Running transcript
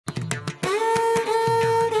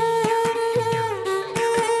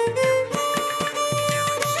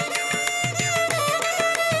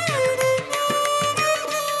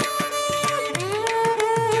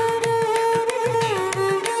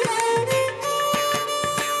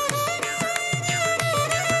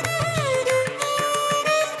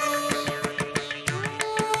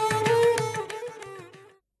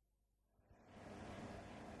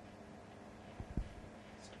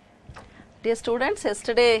Dear students,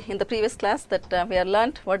 yesterday in the previous class that we have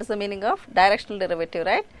learnt what is the meaning of directional derivative,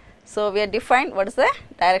 right? So, we have defined what is the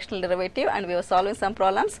directional derivative and we were solving some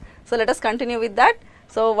problems. So, let us continue with that.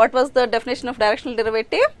 So, what was the definition of directional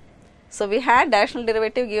derivative? So, we had directional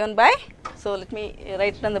derivative given by, so let me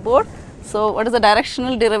write it on the board. So, what is the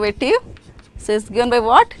directional derivative? So, it is given by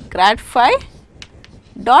what? Grad phi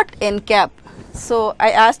dot n cap. So, I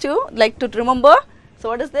asked you like to remember. So,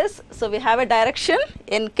 what is this? So, we have a direction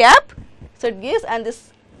n cap. So, it gives, and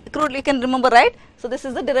this crudely you can remember, right? So, this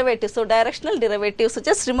is the derivative. So, directional derivative. So,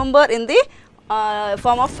 just remember in the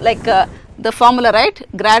form of like the formula, right?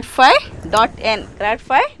 Grad phi dot n, grad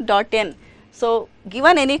phi dot n. So,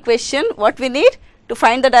 given any question, what we need to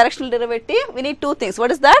find the directional derivative? We need two things. What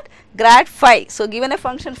is that? Grad phi. So, given a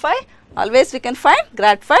function phi, always we can find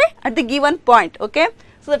grad phi at the given point, okay?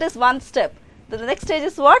 So, that is one step. The next stage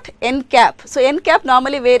is what? N cap. So, n cap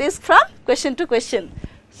normally varies from question to question.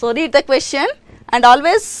 So, read the question and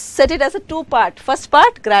always set it as a two part. First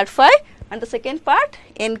part grad phi and the second part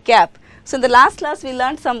n cap. So, in the last class we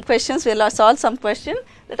learned some questions, we will solve some question.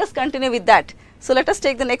 Let us continue with that. So, let us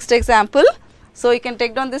take the next example. So, you can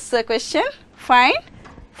take down this question. Find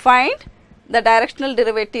the directional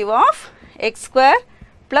derivative of x square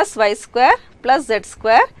plus y square plus z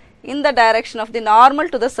square in the direction of the normal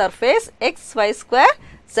to the surface x y square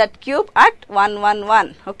z cube at 1 1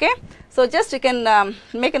 1. Okay. So, just you can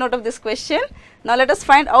make a note of this question. Now, let us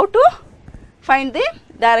find how to find the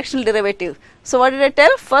directional derivative. So, what did I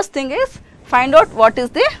tell? First thing is find out what is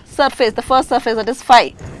the surface, the first surface, that is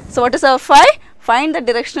phi. So, what is our phi? Find the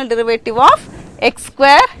directional derivative of x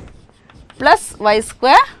square plus y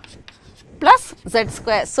square plus z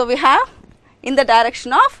square. So, we have in the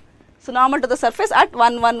direction of, so normal to the surface at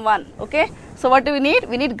 1 1 1. Okay. So, what do we need?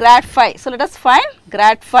 We need grad phi. So, let us find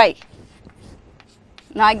grad phi.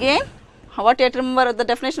 Now, again what you have to remember the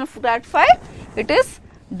definition of grad phi? It is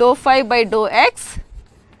dou phi by dou x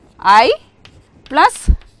I plus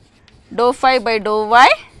dou phi by dou y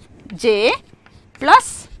j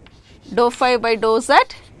plus dou phi by dou z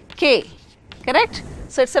k, correct?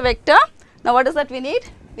 So, it is a vector. Now, what is that we need?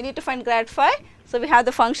 We need to find grad phi. So, we have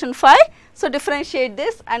the function phi. So, differentiate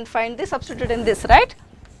this and find the substitute in this, right?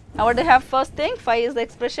 Now, what do you have? First thing, phi is the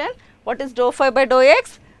expression. What is dou phi by dou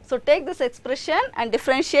x? So, take this expression and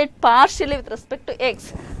differentiate partially with respect to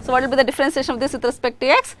x. So, what will be the differentiation of this with respect to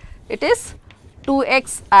x? It is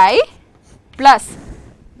 2xi plus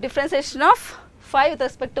differentiation of phi with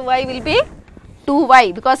respect to y will be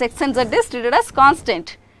 2y, because x and z is treated as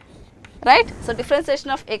constant, right? So,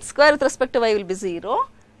 differentiation of x square with respect to y will be 0,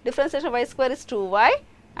 differentiation of y square is 2y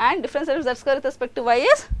and differentiation of z square with respect to y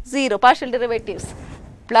is 0, partial derivatives,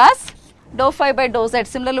 plus dou phi by dou z.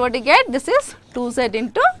 Similarly, what you get? This is 2z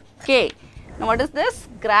into k. Now, what is this?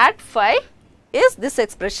 Grad phi is this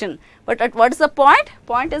expression, but at what is the point?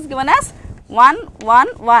 Point is given as 1 1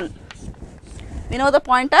 1. We know the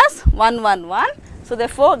point as 1 1 1. So,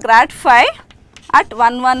 therefore, grad phi at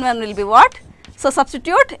 1 1 1 will be what? So,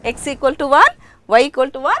 substitute x equal to 1, y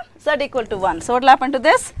equal to 1, z equal to 1. So, what will happen to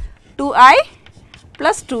this? 2i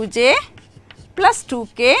plus 2j plus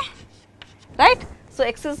 2k, right? So,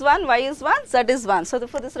 x is 1, y is 1, z is 1. So,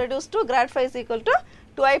 therefore, this reduced to grad phi is equal to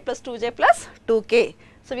 2i plus 2j plus 2k.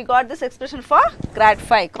 So, we got this expression for grad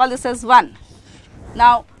phi, call this as 1.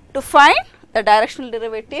 Now, to find the directional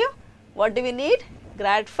derivative, what do we need?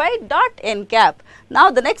 Grad phi dot n cap. Now,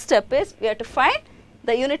 the next step is we have to find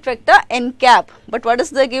the unit vector n cap, but what is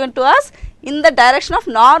the given to us? In the direction of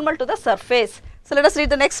normal to the surface. So, let us read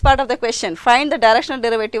the next part of the question. Find the directional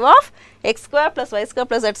derivative of x square plus y square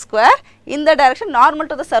plus z square in the direction normal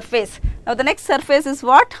to the surface. Now, the next surface is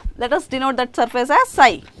what? Let us denote that surface as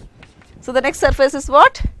psi. So, the next surface is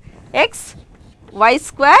what? X y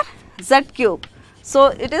square z cube. So,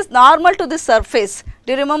 it is normal to this surface.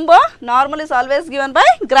 Do you remember? Normal is always given by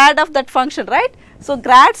grad of that function, right? So,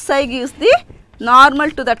 grad psi gives the normal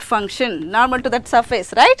to that function, normal to that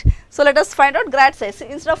surface, right? So, let us find out grad psi. So,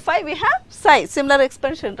 instead of phi we have psi, similar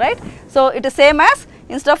expression, right? So, it is same as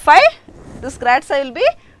instead of phi, this grad psi will be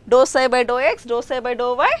dou psi by dou x, dou psi by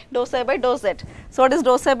dou y, dou psi by dou z. So, what is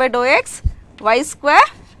dou psi by dou x? Y square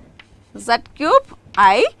z cube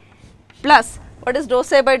I plus what is dou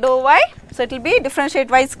psi by dou y? So, it will be differentiate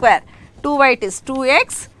y square, 2y it is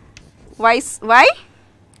 2x y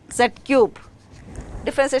z cube.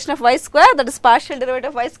 Differentiation of y square, that is partial derivative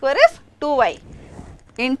of y square is 2y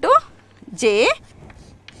into j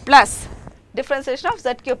plus differentiation of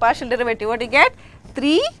z cube, partial derivative, what do you get?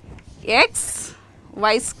 3x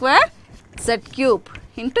y square z cube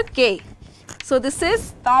into k. So, this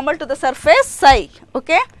is normal to the surface psi,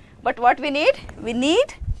 okay. But what we need? We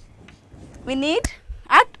need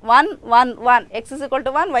at 1, 1, 1, x is equal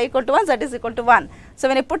to 1, y equal to 1, z is equal to 1. So,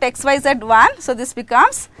 when you put x, y, z 1, so this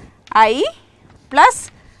becomes I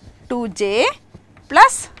plus 2j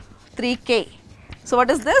plus 3k. So,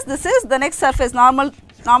 what is this? This is the next surface, normal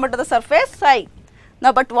to the surface psi.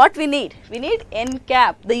 Now, but what we need? We need n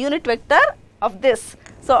cap, the unit vector of this.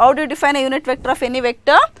 So, how do you define a unit vector of any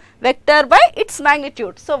vector? Vector by its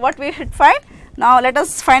magnitude. So, what we should find? Now, let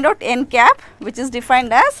us find out n cap, which is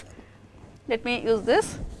defined as, let me use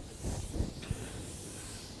this.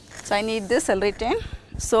 So, I need this, I will retain.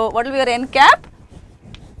 So, what will be your n cap?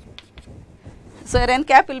 So, your n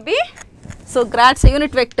cap will be, so grad psi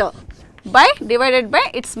unit vector by divided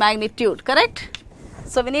by its magnitude, correct?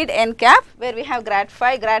 So, we need n cap where we have grad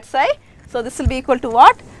phi, grad psi. So, this will be equal to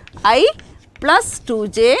what? I plus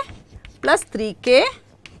 2j plus 3k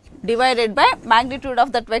divided by magnitude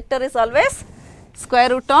of that vector is always square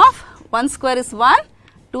root of 1 square is 1,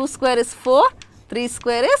 2 square is 4, 3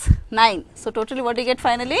 square is 9. So, totally what do you get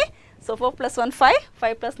finally? So, 4 plus 1 5,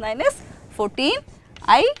 5 plus 9 is 14,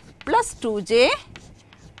 I plus 2j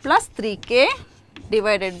plus 3k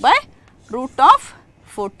divided by root of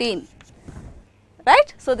 14,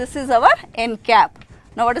 right. So, this is our n cap.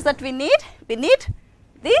 Now, what is that we need? We need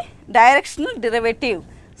the directional derivative.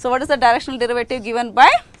 So, what is the directional derivative given by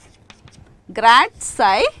grad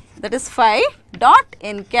psi, that is phi dot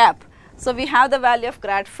n cap. So, we have the value of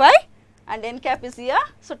grad phi and n cap is here.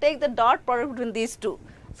 So, take the dot product between these two.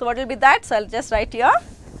 So, what will be that? So, I will just write here.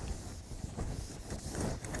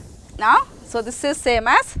 Now, so this is same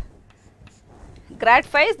as grad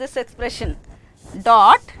phi is this expression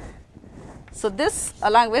dot. So, this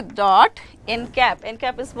along with dot n cap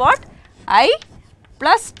is what? I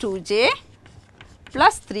plus 2j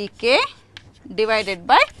plus 3k divided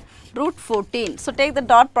by root 14. So, take the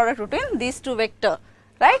dot product between these two vector,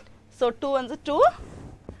 right. So, 2 ones are 2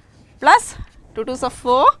 plus 2 2s are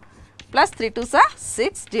 4 plus 3 2s are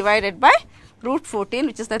 6 divided by root 14,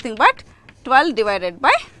 which is nothing but 12 divided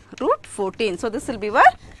by root 14. So, this will be our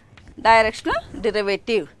directional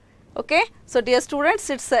derivative. Okay. So, dear students,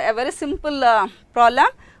 it is a very simple problem.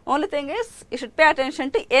 Only thing is you should pay attention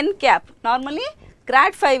to n cap. Normally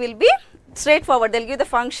grad phi will be straightforward. They will give the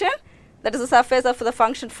function, that is the surface of the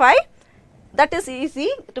function phi. That is easy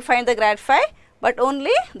to find the grad phi, but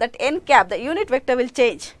only that n cap, the unit vector will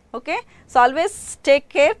change. Okay. So, always take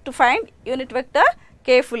care to find unit vector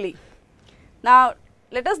carefully. Now,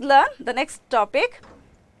 let us learn the next topic,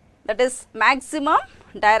 that is maximum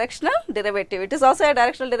directional derivative. It is also a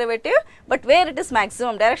directional derivative, but where it is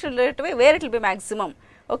maximum, directional derivative where it will be maximum.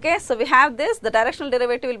 Okay. So, we have this, the directional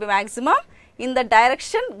derivative will be maximum in the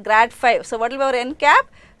direction grad phi. So, what will be our n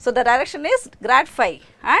cap? So, the direction is grad phi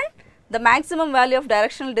and the maximum value of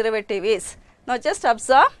directional derivative is, now just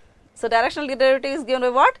observe. So, directional derivative is given by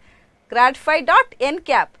what? Grad phi dot n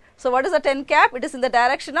cap. So, what is that n cap? It is in the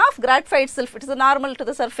direction of grad phi itself, it is a normal to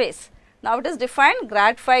the surface. Now, it is defined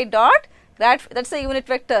grad phi dot that is a unit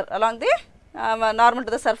vector along the normal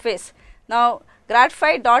to the surface. Now, grad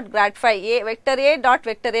phi dot grad phi a, vector a dot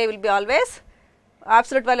vector a will be always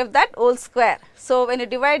absolute value of that whole square. So, when you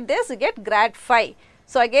divide this you get grad phi.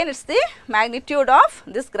 So, again it is the magnitude of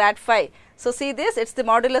this grad phi. So, see this, it is the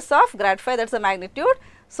modulus of grad phi, that is the magnitude.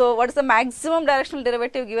 So, what is the maximum directional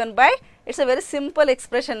derivative given by? It is a very simple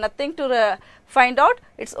expression, nothing to find out,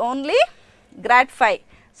 it is only grad phi.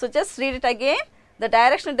 So, just read it again. The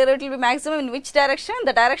directional derivative will be maximum in which direction?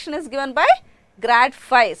 The direction is given by grad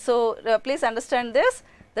phi. So, please understand this,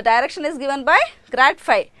 the direction is given by grad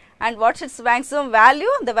phi and what is its maximum value?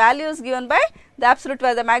 The value is given by the absolute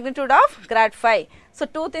value, the magnitude of grad phi. So,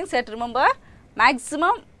 two things you have to remember,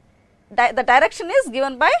 maximum, the direction is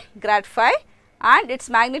given by grad phi and its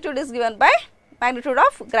magnitude is given by magnitude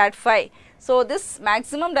of grad phi. So, this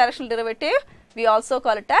maximum directional derivative we also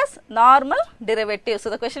call it as normal derivative. So,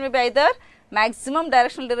 the question will be either maximum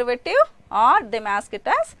directional derivative or they may ask it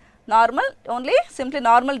as normal, only simply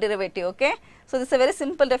normal derivative. Okay. So, this is a very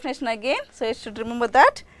simple definition again. So, you should remember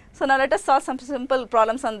that. So, now let us solve some simple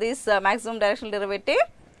problems on this maximum directional derivative.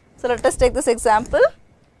 So, let us take this example.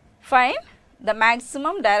 Find the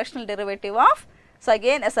maximum directional derivative of, so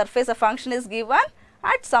again a surface of function is given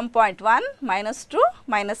at some point 1, minus 2,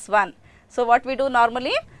 minus 1. So, what we do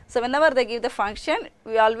normally? So, whenever they give the function,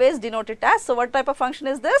 we always denote it as, so what type of function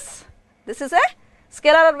is this? This is a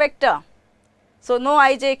scalar or vector. So, no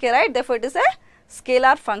ijk, right? Therefore, it is a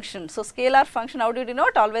scalar function. So, scalar function, how do you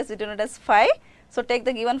denote? Always we denote as phi. So, take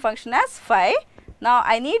the given function as phi. Now,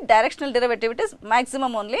 I need directional derivative, it is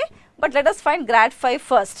maximum only, but let us find grad phi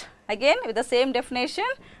first. Again with the same definition,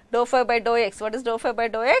 dou phi by dou x. What is dou phi by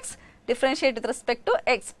dou x? Differentiate with respect to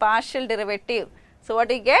x, partial derivative. So, what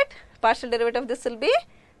do you get? partial derivative of this will be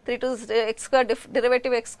 3 to x square,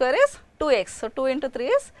 derivative x square is 2x. So, 2 into 3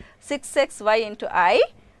 is 6xy into I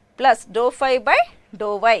plus dou phi by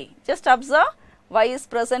dou y. Just observe y is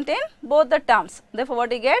present in both the terms. Therefore,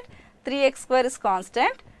 what you get? 3x square is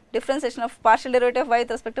constant. Differentiation of partial derivative of y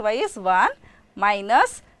with respect to y is 1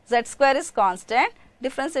 minus z square is constant.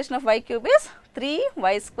 Differentiation of y cube is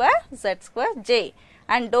 3y square z square j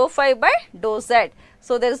and dou phi by dou z.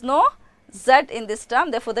 So, there is no z in this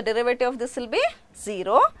term, therefore, the derivative of this will be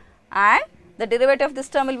 0 and the derivative of this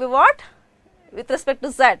term will be what? With respect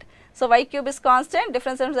to z. So, y cube is constant,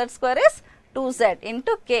 difference of z square is 2z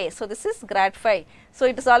into k. So, this is grad phi. So,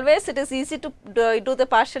 it is easy to do the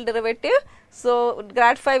partial derivative. So,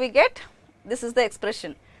 grad phi we get, this is the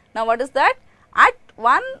expression. Now, what is that? At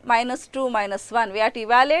 1 minus 2 minus 1, we have to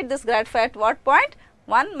evaluate this grad phi at what point?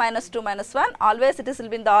 1 minus 2 minus 1, always it will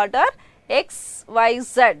be in the order x, y,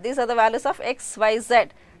 z. These are the values of x, y, z.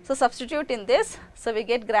 So, substitute in this. So, we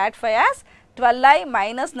get grad phi as 12i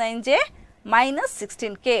minus 9j minus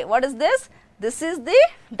 16k. What is this? This is the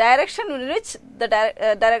direction in which the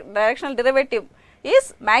directional derivative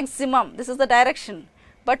is maximum. This is the direction.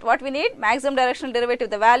 But what we need? Maximum directional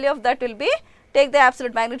derivative. The value of that will be, take the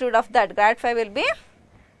absolute magnitude of that. Grad phi will be,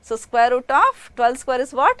 so square root of 12 square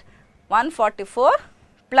is what? 144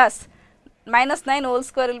 plus minus 9 whole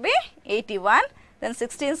square will be 81, then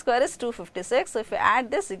 16 square is 256. So, if you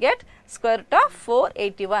add this, you get square root of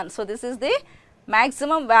 481. So, this is the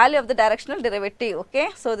maximum value of the directional derivative. Okay.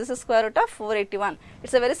 So, this is square root of 481. It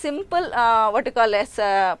is a very simple what you call as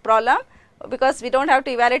problem, because we do not have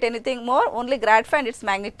to evaluate anything more, only grad phi and its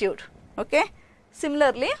magnitude. Okay.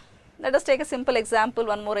 Similarly, let us take a simple example,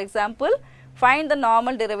 one more example. Find the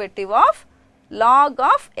normal derivative of log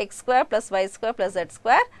of x square plus y square plus z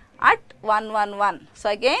square at 1, 1, 1. So,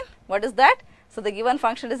 again what is that? So, the given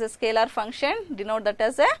function is a scalar function, denote that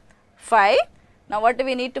as a phi. Now, what do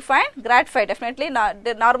we need to find? Grad phi. Definitely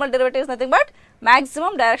the normal derivative is nothing but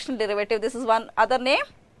maximum directional derivative. This is one other name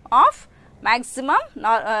of maximum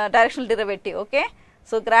directional derivative. Okay.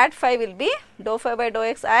 So, grad phi will be dou phi by dou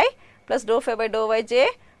x I plus dou phi by dou y j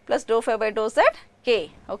plus dou phi by dou z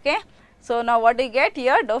k. Okay. So, now what do you get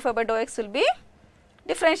here? Dou phi by dou x will be,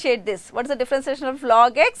 differentiate this. What is the differentiation of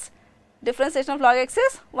log x? Differentiation of log x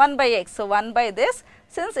is 1 by x. So, 1 by this.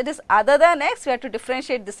 Since it is other than x, we have to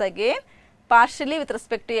differentiate this again partially with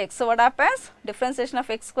respect to x. So, what happens? Differentiation of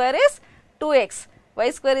x square is 2x,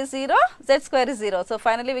 y square is 0, z square is 0. So,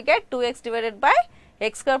 finally, we get 2x divided by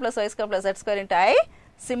x square plus y square plus z square into I.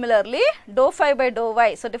 Similarly, dou phi by dou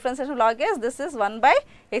y. So, differentiation of log s, this is 1 by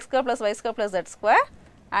x square plus y square plus z square,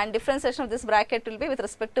 and differentiation of this bracket will be with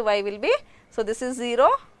respect to y will be, so this is 0,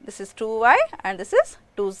 this is 2y and this is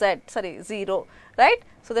 2z, sorry 0, right.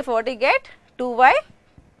 So, therefore, what you get? 2y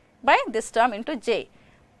by this term into j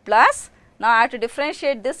plus, now I have to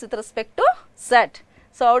differentiate this with respect to z.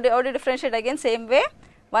 So, how do you differentiate? Again same way,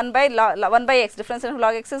 1 by x, differentiation of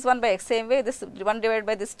log x is 1 by x, same way this 1 divided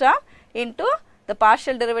by this term into the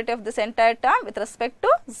partial derivative of this entire term with respect to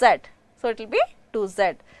z. So, it will be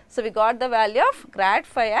 2z. So, we got the value of grad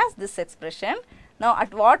phi as this expression. Now,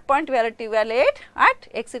 at what point we are to evaluate? At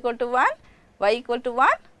x equal to 1, y equal to 1,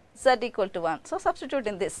 z equal to 1. So, substitute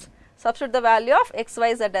in this. Substitute the value of x,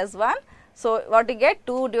 y, z as 1. So, what you get?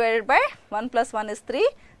 2 divided by 1 plus 1 is 3,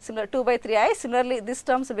 similar 2 by 3i. Similarly, this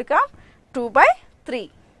terms will become 2 by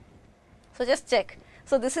 3. So, just check.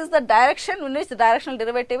 So, this is the direction in which the directional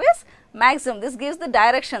derivative is maximum. This gives the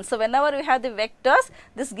direction. So, whenever we have the vectors,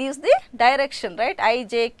 this gives the direction, right, I,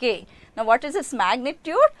 j, k. Now, what is its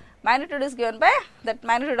magnitude? Magnitude is given by that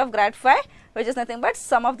magnitude of grad phi, which is nothing but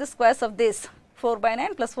sum of the squares of this 4 by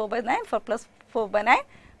 9 plus 4 by 9 for plus 4 by 9.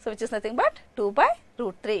 So, which is nothing but 2 by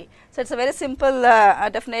root 3. So, it is a very simple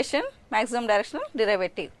definition, maximum directional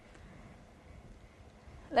derivative.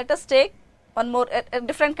 Let us take one more a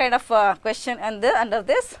different kind of question and under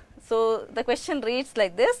this. So, the question reads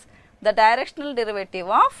like this: the directional derivative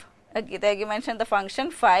of they mentioned the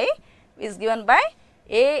function phi is given by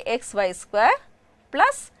axy square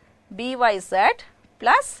plus byz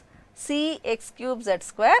plus cx cube z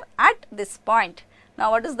square at this point.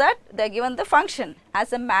 Now, what is that? They are given the function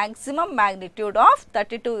as a maximum magnitude of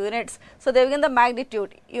 32 units. So, they have given the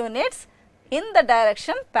magnitude units in the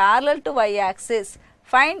direction parallel to y axis.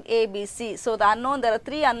 Find ABC. So, the unknown, there are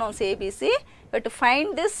 3 unknowns ABC. We have to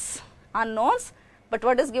find this unknowns, but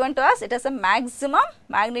what is given to us? It has a maximum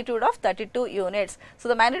magnitude of 32 units. So,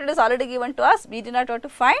 the magnitude is already given to us. We do not have to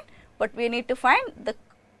find, but we need to find the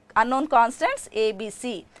unknown constants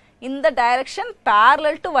ABC in the direction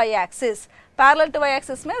parallel to y axis. Parallel to y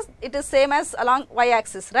axis means it is same as along y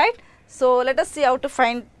axis, right. So, let us see how to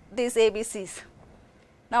find these ABCs.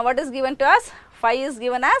 Now what is given to us? Phi is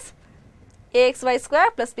given as axy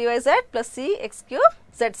square plus byz plus c x cube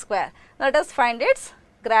z square. Let us find its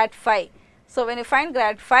grad phi. So when you find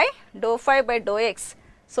grad phi, dou phi by dou x.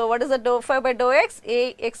 So what is the dou phi by dou x?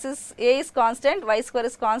 A is constant, y square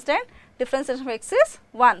is constant, differentiation of x is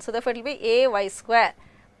 1. So therefore it will be a y square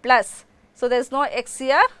plus, so there is no x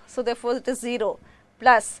here, so therefore it is 0,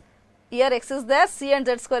 plus here x is there, c and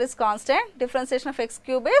z square is constant, differentiation of x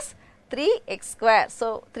cube is 3x square.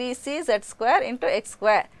 So 3c z square into x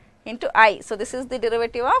square into I. So this is the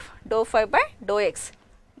derivative of dou phi by dou x,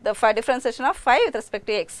 the phi differentiation of phi with respect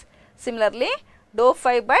to x. Similarly, dou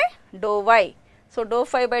phi by dou y. So dou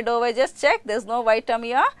phi by dou y, just check, there is no y term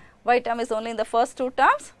here, y term is only in the first two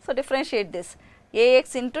terms. So differentiate this,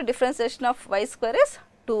 ax into differentiation of y square is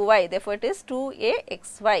 2y, therefore it is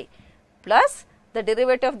 2axy plus the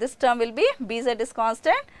derivative of this term will be bz is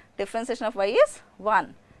constant, differentiation of y is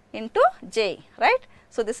 1 into j, right.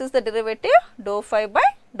 So this is the derivative dou phi by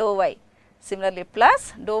dou y. Similarly,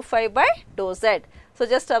 plus dou phi by dou z. So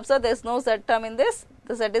just observe there is no z term in this,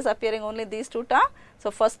 the z is appearing only these two terms.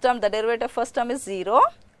 So first term, the derivative of first term is 0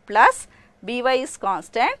 plus by is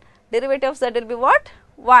constant, derivative of z will be what?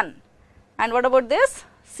 1. And what about this?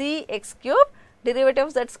 C x cube, derivative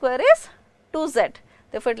of z square is 2z,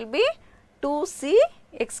 therefore it will be 2c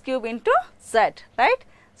x cube into z, right.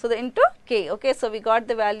 So the into k, okay. So we got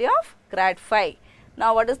the value of grad phi.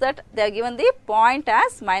 Now what is that? They are given the point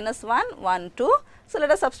as minus 1, 1, 2. So let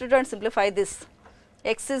us substitute and simplify this.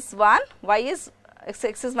 X is 1, y is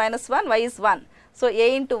x is minus 1, y is 1. So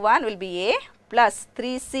a into 1 will be a plus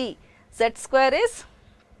 3c z square is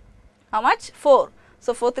how much? 4.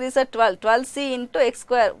 So 4 3 is 12, 12c into x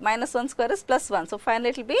square minus 1 square is plus 1. So finally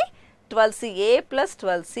it will be 12c, a plus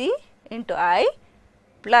 12c into I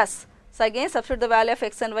plus, so again substitute the value of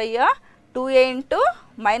x and y here, 2a into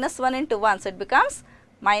minus 1 into 1, so it becomes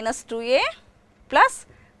minus 2a plus,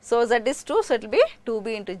 so z is 2, so it will be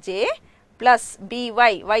 2b into j plus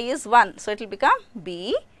by, y is 1, so it will become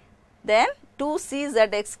b, then 2c z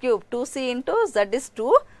x cube, 2c into z is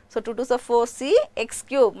 2, so 2 2s are 4c x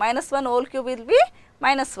cube, minus 1 whole cube will be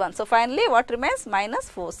minus 1. So finally what remains? Minus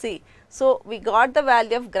 4c. So we got the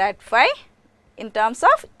value of grad phi in terms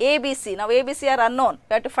of ABC. Now ABC are unknown,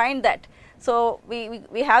 we have to find that. So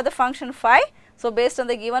we have the function phi. So based on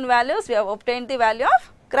the given values, we have obtained the value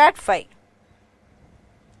of grad phi.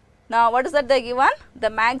 Now what is that they given? The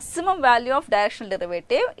maximum value of directional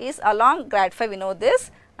derivative is along grad phi, we know this,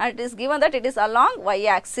 and it is given that it is along y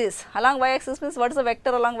axis. Along y axis means what is the vector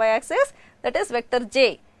along y axis? That is vector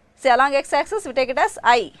j. Say along x axis we take it as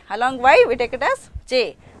I, along y we take it as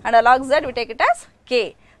j, and along z we take it as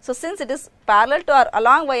k. So since it is parallel to or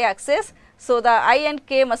along y axis, so the I and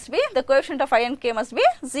k must be, the coefficient of I and k must be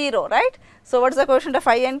 0, right. So what is the coefficient of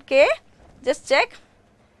I and k? Just check.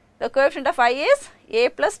 The coefficient of I is a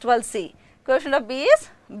plus 12c, coefficient of b is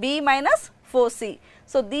b minus 4c.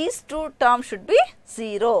 So these two terms should be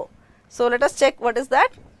 0. So let us check what is that.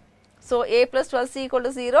 So a plus 12c equal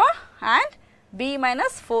to 0 and b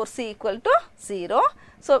minus 4c equal to 0.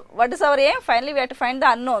 So what is our aim? Finally we have to find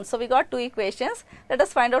the unknown. So we got two equations. Let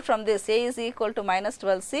us find out from this. A is equal to minus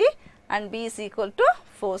 12c and b is equal to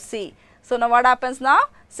 4c. So now what happens now?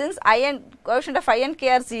 Since I and coefficient of I and k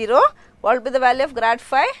are 0, what will be the value of grad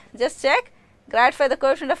phi? Just check. Grad phi, the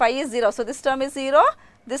coefficient of I is 0. So this term is 0,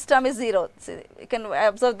 this term is 0. So you can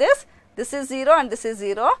observe this. This is 0 and this is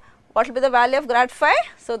 0. What will be the value of grad phi?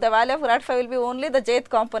 So the value of grad phi will be only the jth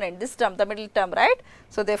component, this term, the middle term, right.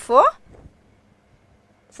 So therefore,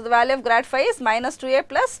 so the value of grad phi is minus 2a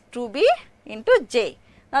plus 2b into j.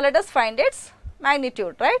 Now let us find its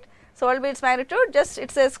magnitude, right. So what will be its magnitude? Just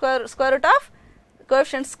it's a square root of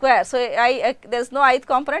coefficient square. So there is no ith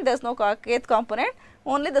component, there is no kth component,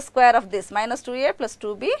 only the square of this minus 2a plus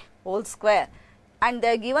 2b whole square, and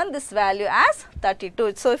they are given this value as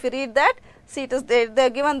 32. So if you read that, see it is they are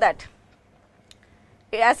given that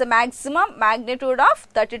it has a maximum magnitude of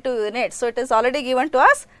 32 units. So it is already given to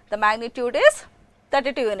us, the magnitude is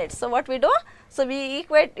 32 units. So what we do? So we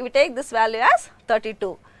take this value as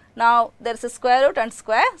 32. Now there is a square root and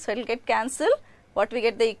square, so it will get cancelled. What we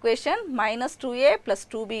get the equation? Minus 2a plus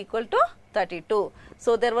 2b equal to 32.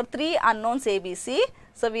 So there were three unknowns a, b, c.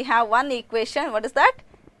 So we have one equation. What is that?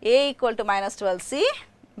 A equal to minus 12c,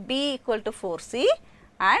 b equal to 4c,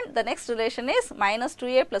 and the next relation is minus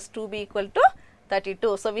 2a plus 2b equal to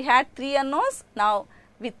 32. So we had three unknowns. Now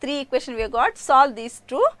with three equations we have got, solve these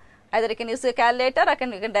two. Either you can use a calculator or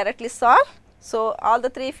you can directly solve. So all the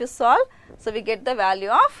three if you solve, so we get the value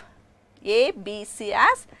of a, b, c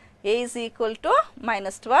as a is equal to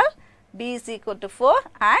minus 12, b is equal to 4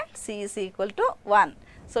 and c is equal to 1.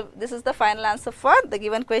 So this is the final answer for the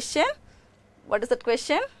given question. What is that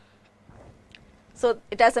question? So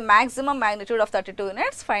it has a maximum magnitude of 32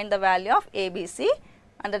 units. Find the value of ABC,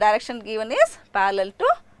 and the direction given is parallel to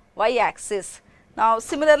y axis. Now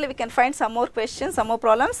similarly we can find some more questions, some more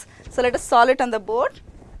problems. So let us solve it on the board.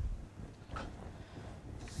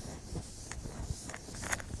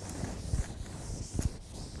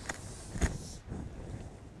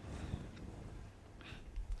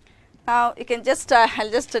 Now you can just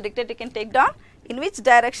I'll just dictate, you can take down. In which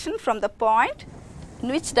direction from the point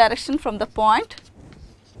 1,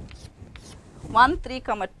 3,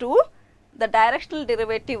 2, the directional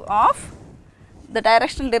derivative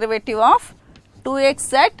of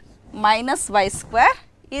 2xz minus y square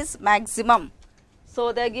is maximum.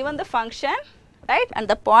 So they are given the function, right, and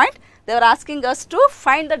the point. They are asking us to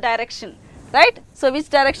find the direction, right. So which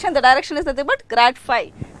direction? The direction is nothing but grad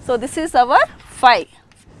phi. So this is our phi.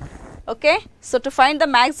 Okay. So to find the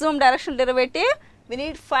maximum directional derivative, we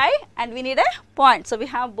need phi and we need a point. So we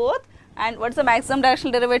have both. And what is the maximum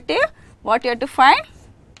directional derivative? What you have to find?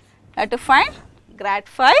 You have to find grad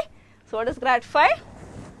phi. So what is grad phi?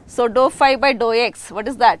 So dou phi by dou x. What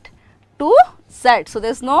is that? 2z. So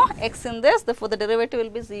there is no x in this. Therefore the derivative will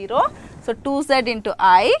be 0. So 2z into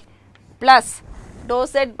I plus dou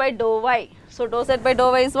z by dou y. So dou z by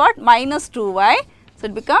dou y is what? Minus 2y. So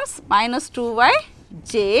it becomes minus 2y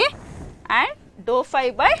j and dou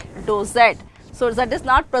phi by dou z. So z is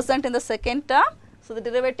not present in the second term. So the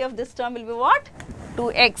derivative of this term will be what?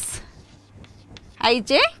 2x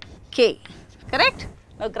ij k. Correct?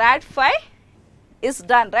 Now grad phi is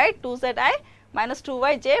done, right? 2zi minus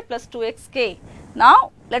 2yj plus 2xk.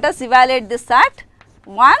 Now let us evaluate this at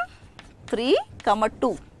 1, 3,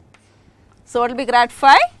 2. So what will be grad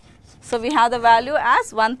phi? So we have the value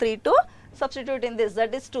as 1, 3, 2. Substitute in this,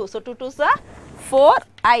 that is 2. So 2 2s are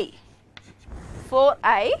 4i.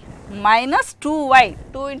 4i minus 2y.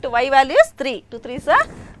 2 into y value is 3. 2 3s are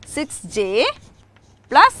 6j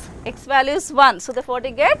plus x value is 1. So therefore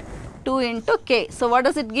we get 2 into k. So what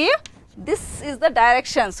does it give? This is the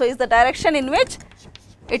direction. So is the direction in which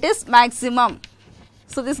it is maximum.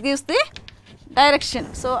 So this gives the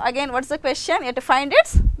direction. So again, what is the question? You have to find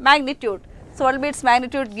its magnitude. So what will be its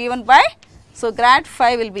magnitude given by? So grad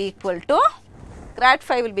phi will be equal to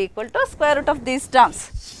square root of these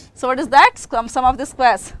terms. So what is that? Sum of the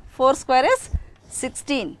squares. 4 square is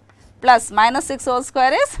 16 plus minus 6 whole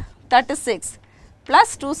square is 36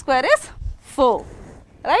 plus 2 square is 4,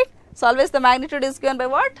 right. So always the magnitude is given by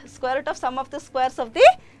what? Square root of sum of the squares of the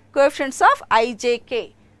coefficients of I, j,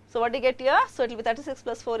 k. So what do you get here? So it will be 36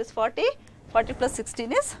 plus 4 is 40, 40 plus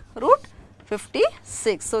 16 is root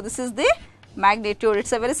 56. So this is the magnitude.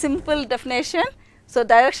 It's a very simple definition. So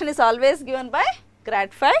direction is always given by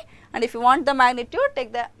grad phi, and if you want the magnitude,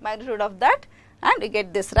 take the magnitude of that and you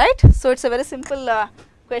get this, right. So it's a very simple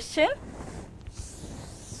question.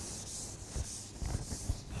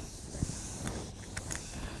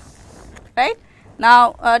 Right.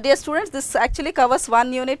 Now dear students, this actually covers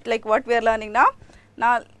one unit like what we are learning now.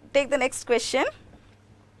 Now take the next question.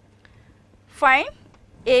 Find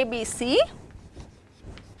ABC.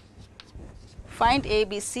 Find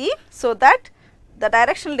ABC so that the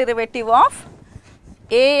directional derivative of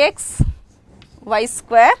ax y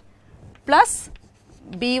square plus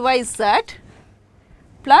byz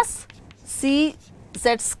plus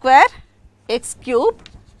cz square x cube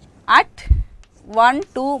at 1,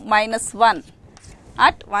 2, minus 1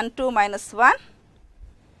 at 1, 2, minus 1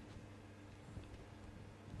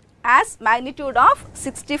 as magnitude of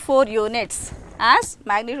 64 units, as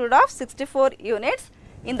magnitude of 64 units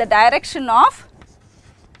in the direction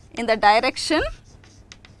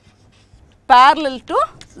parallel to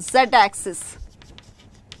z axis,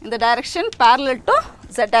 in the direction parallel to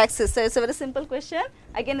z axis. So it's a very simple question.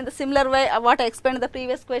 Again in the similar way what I explained in the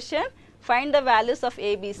previous question, find the values of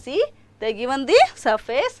ABC. They are given the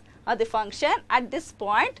surface or the function at this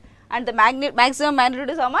point, and the maximum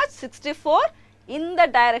magnitude is how much? 64 in the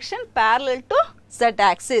direction parallel to z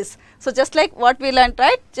axis. So just like what we learnt,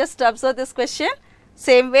 right? Just observe this question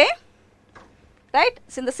same way, right?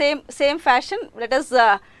 So in the same fashion, let us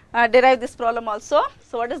derive this problem also.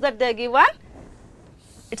 So what is that they are given?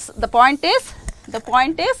 It's the point is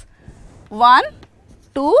 1,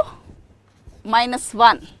 2, minus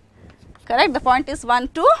 1. Correct? The point is 1,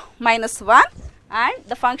 2, minus 1, and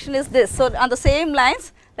the function is this. So on the same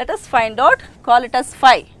lines, let us find out, call it as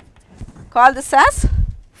phi. Call this as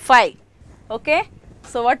phi. Okay.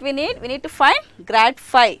 So what we need? We need to find grad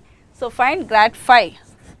phi. So find grad phi.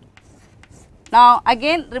 Now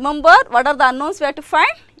again remember what are the unknowns we have to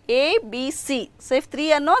find? A, B, C. So if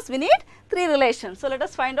 3 unknowns, we need 3 relations. So let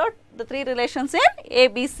us find out the 3 relations in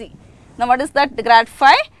ABC. Now what is that? The grad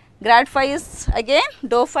phi. Grad phi is again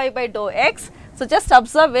dou phi by dou x. So just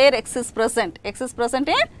observe where x is present. X is present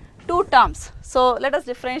in 2 terms. So let us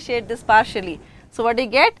differentiate this partially. So what do you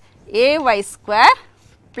get? Ay square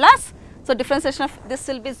plus, so differentiation of this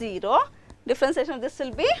will be 0, differentiation of this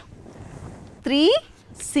will be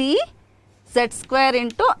 3c z square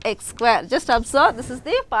into x square. Just observe, this is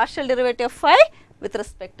the partial derivative of phi with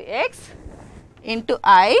respect to x into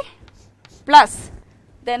I plus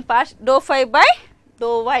then dou phi by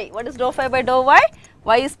dou y. What is dou phi by dou y?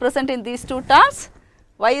 Y is present in these 2 terms,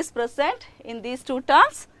 y is present in these 2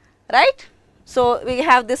 terms, right? So we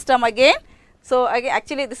have this term again. So again,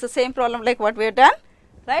 actually this is the same problem like what we have done,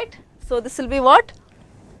 right? So this will be what?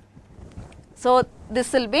 So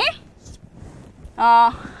this will be,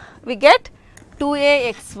 we get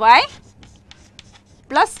 2axy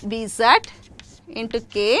plus bz into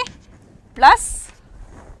k plus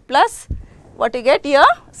what you get here.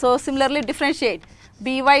 So similarly differentiate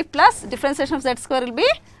by plus differentiation of z square will be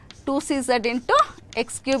 2cz into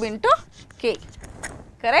x cube into k,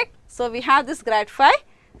 correct? So we have this grad phi.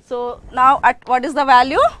 So now at what is the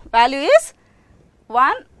value? Value is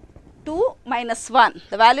 1, 2 minus 1.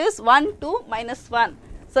 The value is 1, 2 minus 1.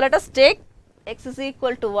 So let us take x is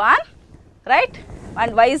equal to 1, right?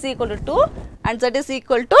 And y is equal to 2 and z is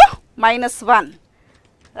equal to minus 1,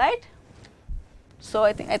 right? So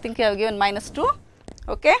I think you have given minus 2,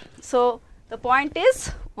 okay? So the point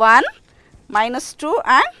is 1, minus 2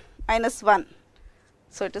 and minus 1.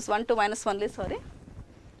 So it is 1, 2 minus 1 only, sorry,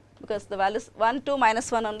 because the value is 1, 2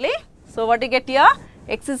 minus 1 only. So what you get here?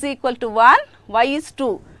 X is equal to 1, y is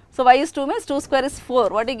 2. So y is 2 means 2 square is 4.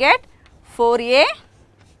 What do you get? 4a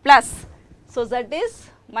plus. So z is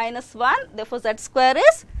minus 1, therefore z square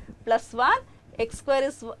is plus 1, x square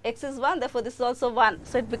is, x is 1, therefore this is also 1.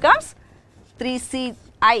 So it becomes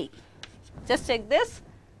 3ci. Just check this.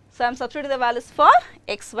 So I am substituting the values for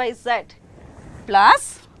x, y, z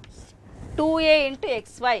plus 2a into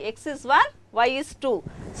xy. X is 1, y is 2.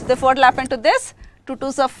 So therefore what will happen to this? 2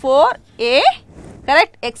 2s are 4a,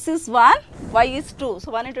 correct? X is 1, y is 2.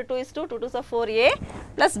 So 1 into 2 is 2, 2 2s are 4a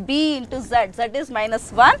plus b into z. Z is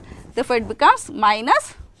minus 1. Therefore it becomes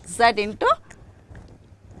minus z into,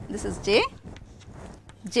 this is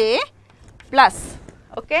j plus,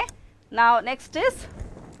 okay? Now next is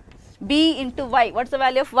b into y. What is the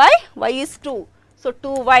value of y? Y is 2. So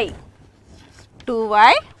 2y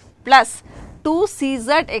plus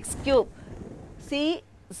 2cz x cube. C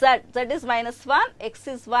z is minus 1, x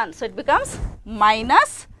is 1. So it becomes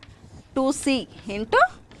minus 2c into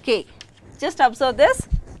k. Just observe this.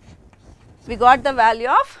 We got the value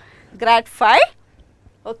of grad phi,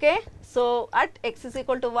 okay? So at x is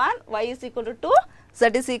equal to 1, y is equal to 2, z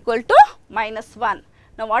is equal to minus 1.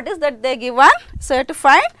 Now what is that they given? So you have to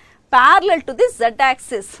find parallel to this z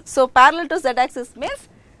axis. So parallel to z axis means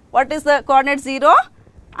what is the coordinate 0?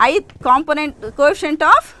 I component, coefficient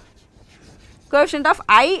of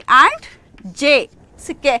I and j.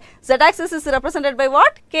 See, k, z axis is represented by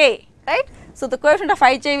what? K, right? So the coefficient of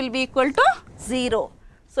ij will be equal to 0.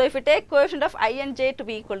 So if you take coefficient of I and j to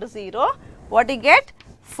be equal to 0, what you get?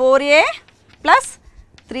 4a plus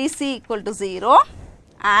 3c equal to 0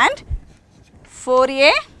 and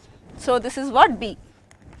 4a, so this is what? B.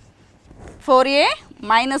 4a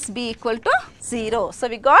minus b equal to 0. So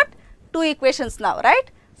we got 2 equations now, right?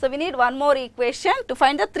 So we need one more equation to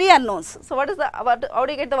find the 3 unknowns. So what is the, how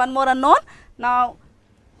do you get the one more unknown? Now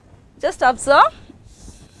just observe,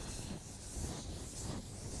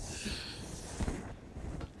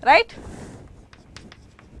 right?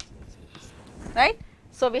 Right?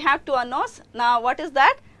 So we have 2 unknowns. Now what is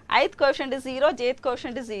that? Ith coefficient is 0, jth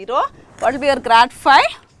coefficient is 0. What will be your grad phi?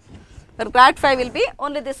 Your grad phi will be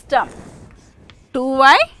only this term,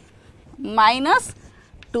 2y minus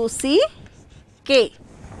 2c k.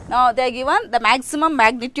 Now they are given the maximum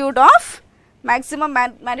magnitude of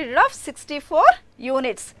 64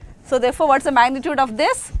 units. So therefore what is the magnitude of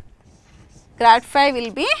this? Grad phi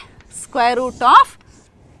will be square root of,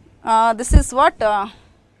 this is what,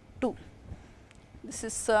 2. This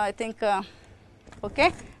is I think,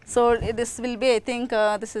 okay. So this will be, I think,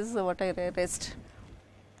 this is what I erased,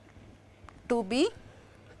 2b,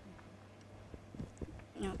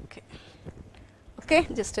 okay. Okay,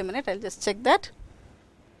 just a minute, I will just check that.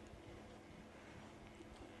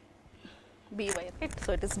 By, okay.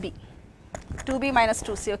 So it is b, 2b minus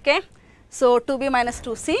 2c, okay. So 2b minus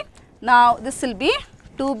 2c. Now this will be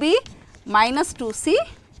 2b minus 2c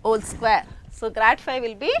whole square. So grad phi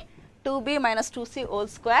will be 2b minus 2c whole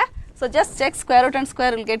square. So just check, square root and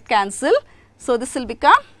square will get cancelled. So this will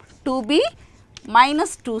become 2b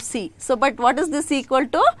minus 2c. So, but what is this equal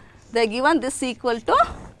to? They are given this equal to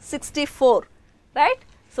 64, right.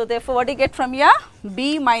 So, therefore, what do you get from here?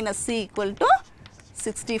 B minus c equal to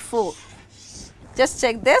 64. Just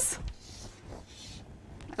check this,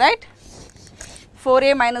 right.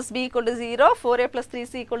 4a minus b equal to 0, 4a plus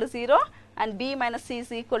 3c equal to 0 and b minus c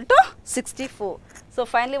is equal to 64. So,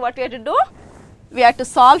 finally, what we have to do? We have to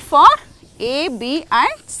solve for a, b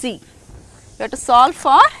and c. We have to solve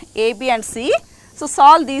for a, b and c. So,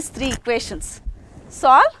 solve these three equations.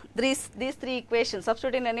 Solve these three equations.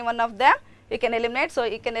 Substitute in any one of them. You can eliminate. So,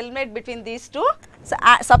 you can eliminate between these two. So,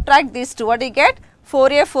 subtract these two. What do you get?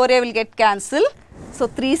 4a will get cancelled. So,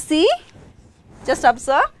 3c, just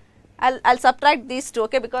observe. I'll subtract these two,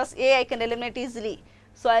 okay, because a I can eliminate easily.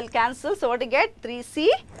 So, I'll cancel. So, what do you get? 3c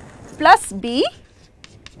plus b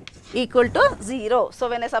equal to 0. So,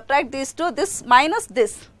 when I subtract these two, this minus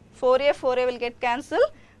this, 4a will get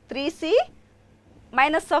cancelled, 3c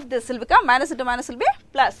minus of this will become, minus into minus will be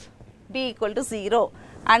plus, b equal to 0.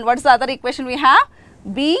 And what is the other equation we have?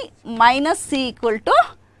 b minus c equal to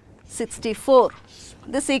 64,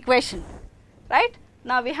 this equation, right.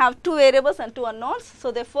 Now, we have two variables and two unknowns.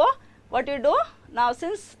 So, therefore, what you do? Now,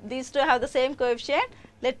 since these two have the same coefficient,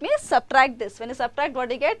 let me subtract this. When you subtract, what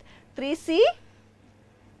do you get? 3c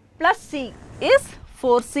plus c is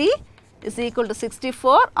 4c is equal to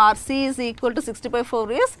 64 or c is equal to 60 by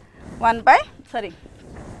 4 is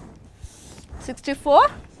 64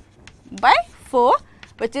 by 4,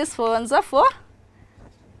 which is 4 ones are 4,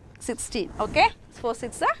 16, okay. 4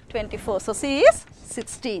 6 are 24. So, c is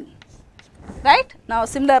 16, right. Now,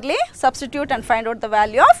 similarly, substitute and find out the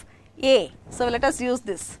value of a. So, let us use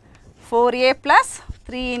this. 4a plus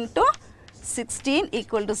 3 into 16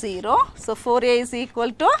 equal to 0. So, 4a is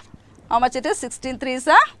equal to, how much it is? 16 3s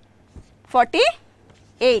are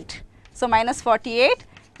 48. So, minus 48,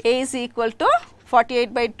 a is equal to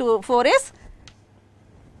 48 by 4 is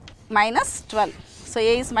minus 12. So,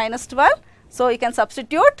 a is minus 12. So, you can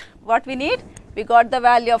substitute what we need. We got the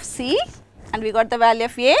value of c and we got the value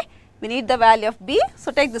of a. We need the value of b.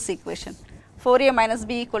 So, take this equation. 4a minus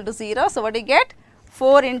b equal to 0. So, what do you get?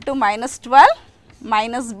 4 into minus 12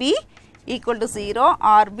 minus b equal to 0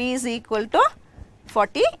 or b is equal to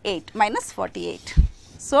 48, minus 48.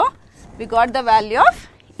 So, we got the value of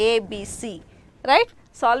a, b, c, right.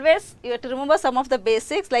 So, always you have to remember some of the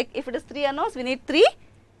basics, like if it is 3 unknowns, we need 3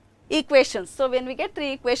 equations. So, when we get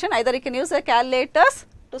 3 equations, either you can use the calculators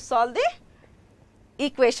to solve the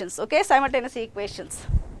equations, okay, simultaneous equations.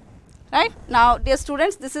 Right. Now, dear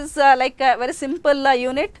students, this is like a very simple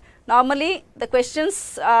unit. Normally, the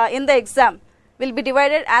questions in the exam will be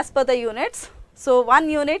divided as per the units. So, one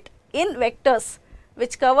unit in vectors,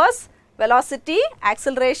 which covers velocity,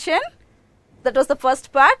 acceleration, that was the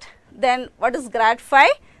first part. Then, what is grad phi?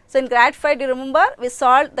 So, in grad phi, do you remember we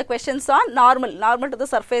solved the questions on normal to the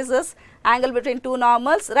surfaces, angle between two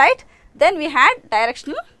normals, right. Then, we had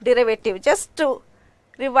directional derivative, just to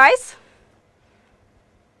revise.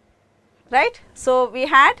 Right. So, we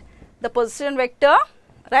had the position vector,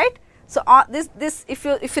 right. So, this if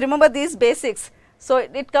you remember these basics, so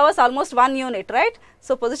it covers almost one unit, right.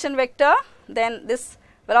 So, position vector, then this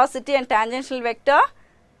velocity and tangential vector,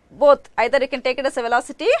 both either you can take it as a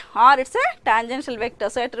velocity or it is a tangential vector.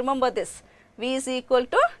 So, you have to remember this, v is equal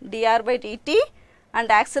to dr by dt and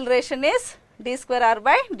acceleration is d square r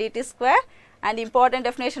by dt square, and important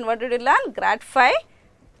definition, what did you learn? Grad phi.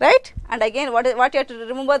 Right. And again, what you have to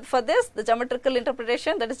remember for this, the geometrical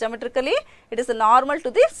interpretation, that is geometrically it is a normal to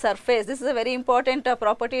the surface. This is a very important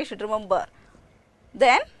property you should remember.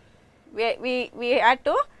 Then we had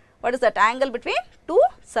to, what is that, angle between two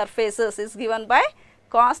surfaces is given by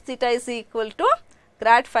cos theta is equal to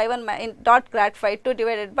grad phi 1 dot grad phi 2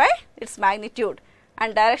 divided by its magnitude,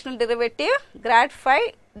 and directional derivative grad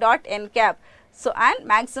phi dot n cap. So, and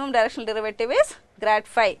maximum directional derivative is grad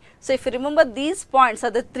phi. So, if you remember these points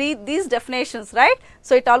are the these definitions, right.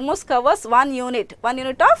 So, it almost covers one unit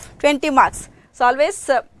of 20 marks. So, always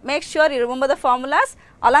make sure you remember the formulas.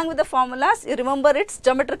 Along with the formulas, you remember its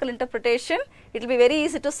geometrical interpretation. It will be very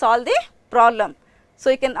easy to solve the problem. So,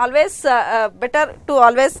 you can always better to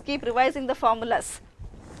always keep revising the formulas.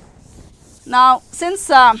 Now, since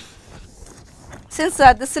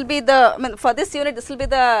this will be the, for this unit this will be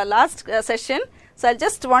the last session. So, I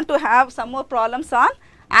just want to have some more problems on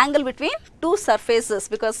angle between two surfaces,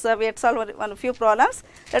 because we had solved a few problems.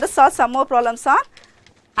 Let us solve some more problems on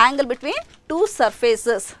angle between two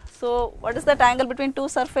surfaces. So, what is that angle between two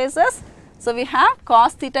surfaces? So, we have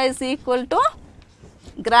cos theta is equal to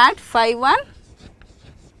grad phi 1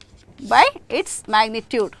 by its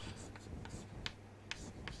magnitude,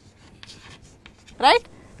 right.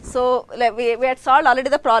 So we had solved already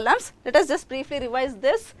the problems. Let us just briefly revise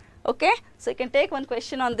this. Okay, so you can take one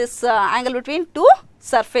question on this angle between two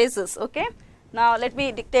surfaces. Okay, now let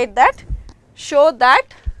me dictate that. Show that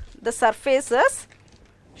the surfaces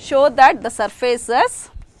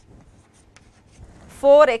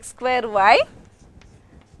 4x square y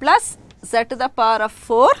plus z to the power of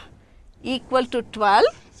 4 equal to 12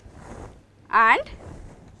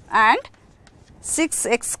 and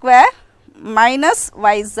 6x square minus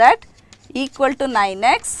yz equal to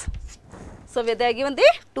 9x. So, they are given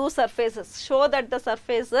the two surfaces. Show that the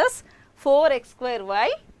surfaces 4x square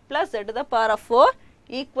y plus z to the power of 4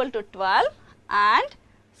 equal to 12 and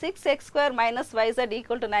 6x square minus yz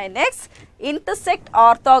equal to 9x intersect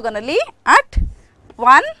orthogonally at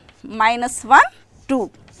 1, minus 1,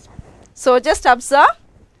 2. So, just observe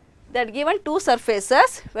that given two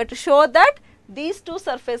surfaces, we have to show that these two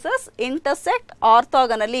surfaces intersect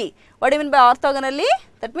orthogonally. What do you mean by orthogonally?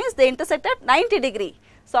 That means they intersect at 90 degree.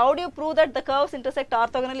 So, how do you prove that the curves intersect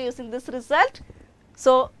orthogonally using this result?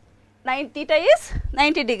 So, theta is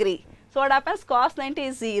 90 degree. So, what happens? Cos 90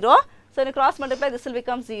 is 0. So, when you cross multiply, this will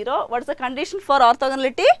become 0. What is the condition for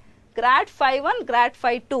orthogonality? Grad phi 1, grad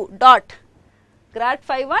phi 2 dot. Grad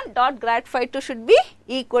phi 1 dot grad phi 2 should be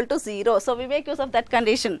equal to 0. So, we make use of that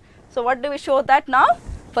condition. So, what do we show that now?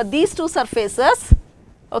 For these two surfaces,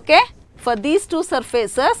 okay, for these two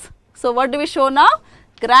surfaces, so what do we show now?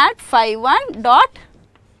 Grad phi 1 dot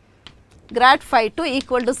grad phi 2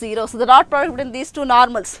 equal to 0. So, the dot product between these two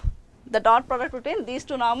normals,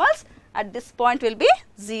 at this point will be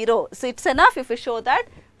 0. So, it is enough if we show that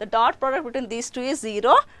the dot product between these two is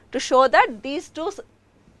 0 to show that these two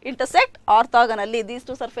intersect orthogonally, these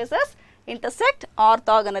two surfaces intersect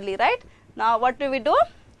orthogonally, right. Now, what do we do?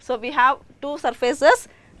 So, we have two surfaces,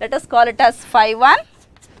 let us call it as phi 1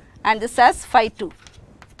 and this as phi 2,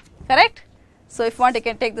 correct. So, if you want you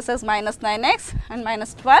can take this as minus 9x and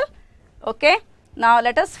minus 12, okay. Now,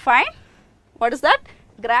 let us find what is that?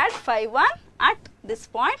 Grad phi 1 at this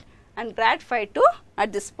point and grad phi 2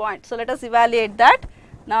 at this point. So, let us evaluate that.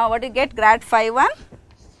 Now, what you get? Grad phi 1.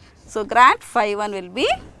 So, grad phi 1 will be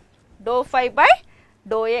dou phi by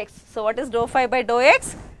dou x. So, what is dou phi by dou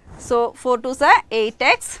x? So, 4 2s are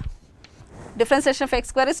 8x, differentiation of x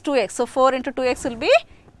square is 2x. So, 4 into 2x will be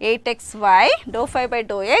 8xy, dou phi by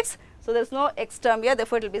dou x. So, there is no x term here,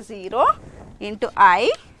 therefore, it will be 0 into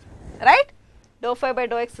I, right. Dou phi by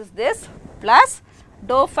dou x is this plus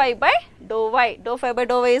dou phi by dou y. Dou phi by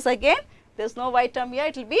dou y is again, there is no y term here,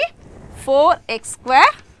 it will be 4x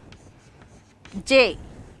square j,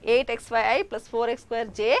 8xyi plus 4x square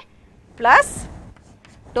j plus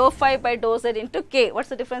dou phi by dou z into k. What is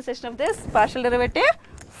the differentiation of this? Partial derivative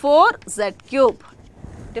 4z cube.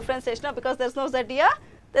 Differentiation of, because there is no z here,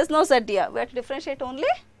 there is no z here. We have to differentiate only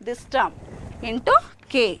this term into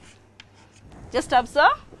k. Just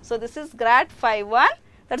observe. So, this is grad phi 1,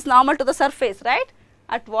 that is normal to the surface, right.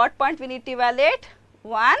 At what point we need to evaluate?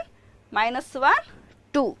 1, minus 1,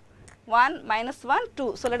 2. 1, minus 1,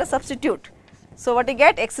 2. So, let us substitute. So, what you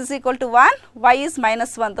get? X is equal to 1, y is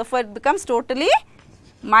minus 1. Therefore, it becomes totally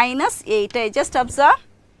minus 8i. Just observe,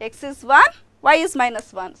 x is 1, y is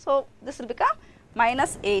minus 1. So, this will become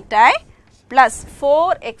minus 8i plus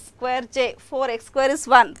 4x square j. 4x square is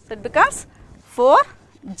 1. So, it becomes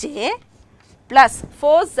 4j plus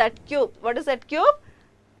 4z cube. What is z cube?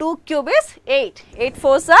 2 cube is 8. 8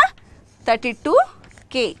 4s are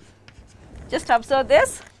 32k. Just observe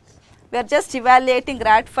this. We are just evaluating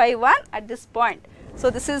grad phi 1 at this point. So,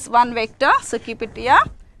 this is one vector. So, keep it here.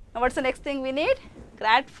 Now, what is the next thing we need?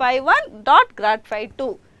 Grad phi 1 dot grad phi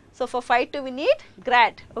 2. So, for phi 2 we need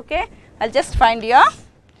grad. Okay. I will just find here.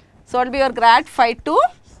 So, what will be your grad phi 2?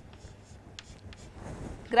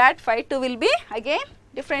 Grad phi 2 will be again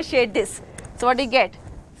differentiate this. So, what do you get?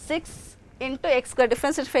 6 into x square,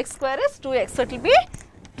 differentiation of x square is 2x. So, it will be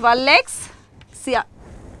 12x. See,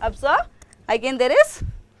 observe, again there is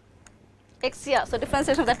x here. So,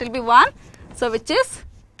 differentiation of that will be 1. So, which is,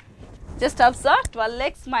 just observe,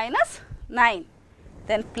 12x minus 9.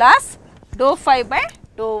 Then plus dou phi by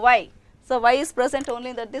dou y. So, y is present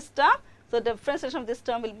only in this term. So, the differentiation of this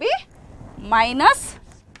term will be minus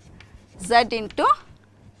z into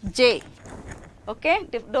j. Okay,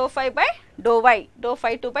 dou phi by dou y, dou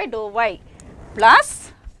phi 2 by dou y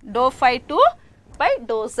plus dou phi 2 by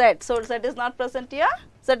dou z. So, z is not present here,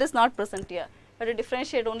 z is not present here. But to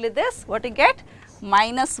differentiate only this, what you get?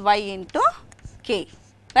 Minus y into k,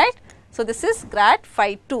 right. So, this is grad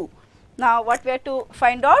phi 2. Now, what we have to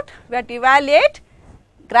find out? We have to evaluate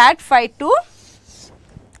grad phi 2.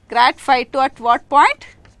 Grad phi 2 at what point?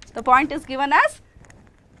 The point is given as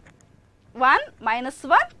 1, minus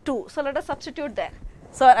 1, 2. So, let us substitute there.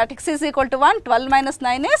 So, at x is equal to 1, 12 minus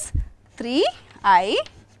 9 is 3i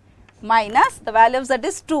minus the value of z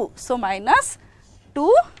is 2. So, minus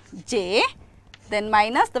 2j, then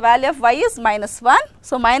minus the value of y is minus 1.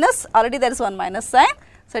 So, minus already there is one minus sign.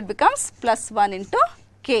 So, it becomes plus 1 into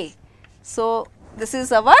k. So, this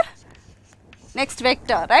is our next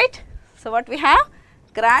vector, right. So, what we have?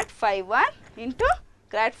 Grad phi 1 into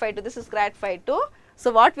grad phi 2. This is grad phi 2.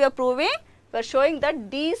 So, what we are proving? We are showing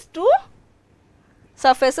that these two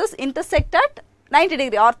surfaces intersect at 90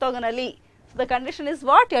 degree orthogonally. So, the condition is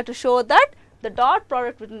what? You have to show that the dot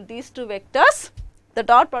product between these two vectors,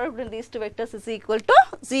 is equal to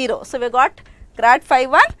 0. So, we got grad phi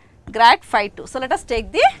 1, grad phi 2. So, let us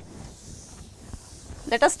take the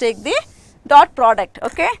dot product.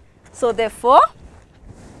 Okay. So, therefore,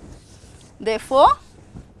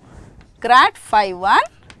 grad phi 1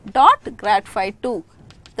 dot grad phi 2,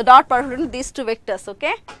 the dot product between these two vectors.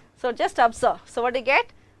 Okay. So, just observe. So, what do you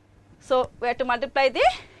get? So, we have to multiply the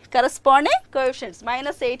corresponding coefficients,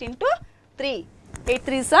 minus 8 into 3. 8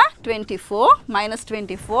 3s are 24, minus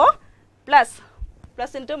 24 plus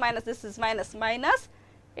into minus, this is minus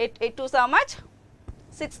 8 2s are how much?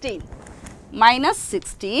 16, minus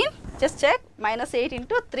 16, just check, minus 8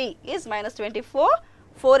 into 3 is minus 24,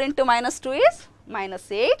 4 into minus 2 is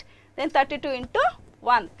minus 8, then 32 into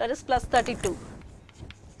 1, that is plus 32,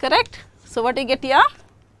 correct. So, what do you get here?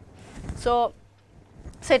 So,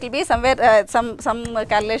 it will be somewhere some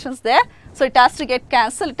calculations there. So, it has to get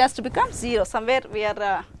cancelled, it has to become 0, somewhere we are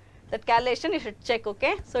that calculation you should check.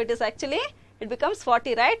 Okay. So, it is actually, it becomes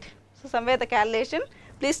 40, right. So, somewhere the calculation,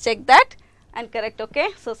 please check that and correct. Okay.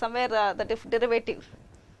 So, somewhere the derivative.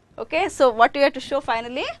 Okay. So, what you have to show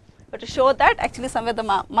finally? You have to show that actually somewhere the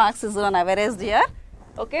marks is on average here.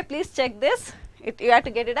 Okay. Please check this, you have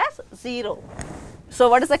to get it as 0. So,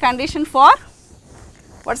 what is the condition for?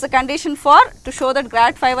 What is the condition for? To show that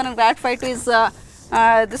grad phi 1 and grad phi 2 is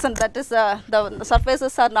this and that is the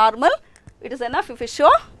surfaces are normal. It is enough if you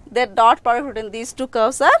show that dot product between these two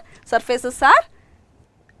curves are surfaces are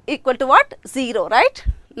equal to what? 0, right.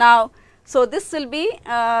 Now, so this will be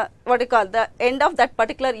what you call the end of that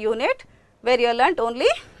particular unit where you learnt only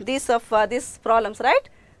these problems, right.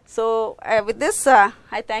 So, with this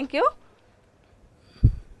I thank you.